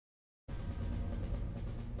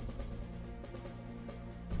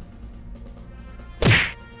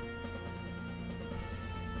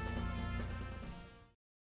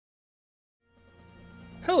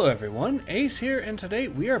Hello everyone, Ace here, and today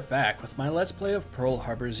we are back with my Let's Play of Pearl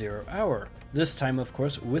Harbor Zero Hour. This time, of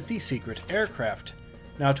course, with the secret aircraft.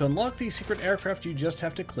 Now, to unlock the secret aircraft, you just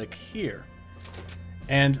have to click here.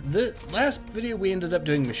 And the last video we ended up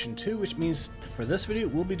doing Mission 2, which means for this video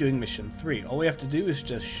we'll be doing Mission 3. All we have to do is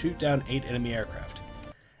just shoot down 8 enemy aircraft.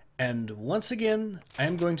 And once again, I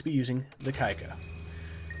am going to be using the Kaika.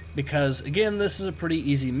 Because, again, this is a pretty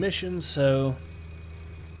easy mission, so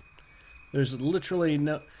there's literally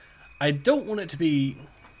no... I don't want it to be...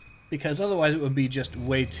 because otherwise it would be just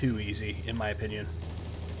way too easy, in my opinion.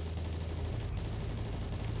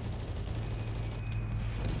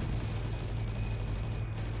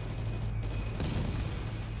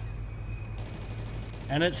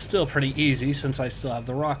 And it's still pretty easy since I still have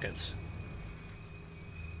the rockets.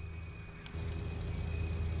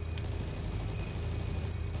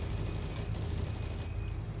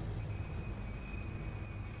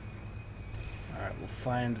 Alright, we'll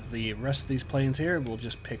find the rest of these planes here. We'll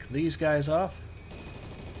just pick these guys off.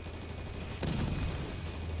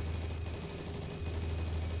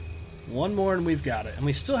 One more and we've got it. And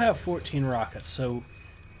we still have 14 rockets, so...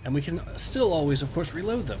 and we can still always, of course,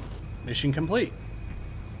 reload them. Mission complete.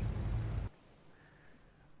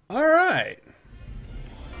 Alright.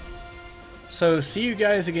 So, see you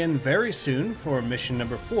guys again very soon for mission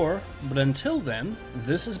number 4, but until then,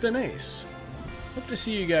 this has been Ace. Hope to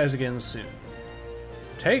see you guys again soon.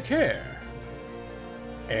 Take care.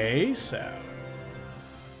 Ace out.